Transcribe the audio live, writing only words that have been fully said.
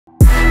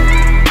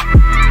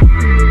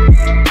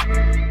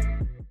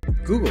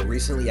Google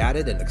recently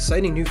added an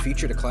exciting new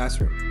feature to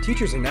Classroom.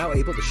 Teachers are now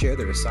able to share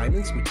their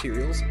assignments,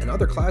 materials, and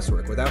other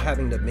classwork without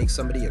having to make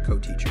somebody a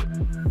co-teacher.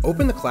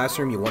 Open the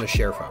classroom you want to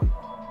share from.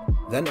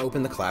 Then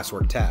open the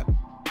Classwork tab.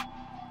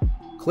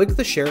 Click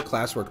the Share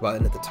Classwork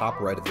button at the top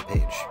right of the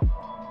page.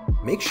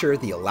 Make sure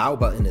the Allow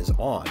button is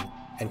on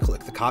and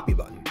click the Copy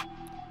button.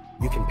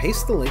 You can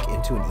paste the link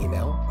into an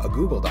email, a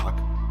Google Doc,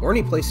 or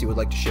any place you would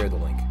like to share the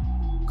link.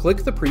 Click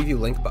the Preview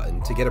Link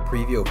button to get a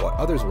preview of what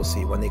others will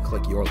see when they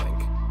click your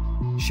link.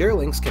 Share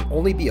links can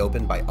only be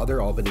opened by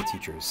other Albany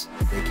teachers.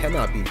 They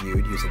cannot be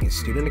viewed using a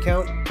student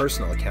account,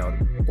 personal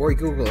account, or a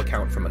Google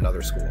account from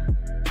another school.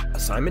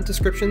 Assignment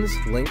descriptions,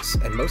 links,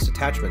 and most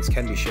attachments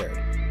can be shared.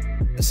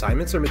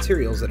 Assignments or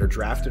materials that are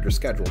drafted or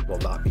scheduled will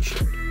not be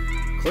shared.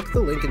 Click the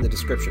link in the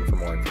description for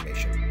more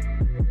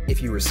information.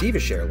 If you receive a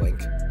share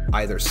link,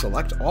 either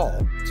select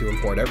All to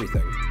import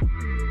everything,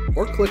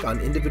 or click on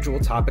individual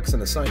topics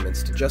and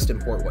assignments to just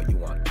import what you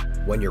want.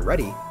 When you're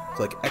ready,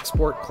 click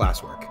Export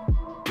Classwork.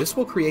 This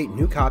will create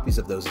new copies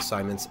of those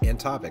assignments and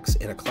topics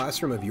in a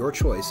classroom of your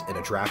choice in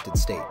a drafted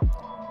state.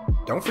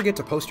 Don't forget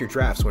to post your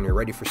drafts when you're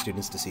ready for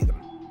students to see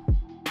them.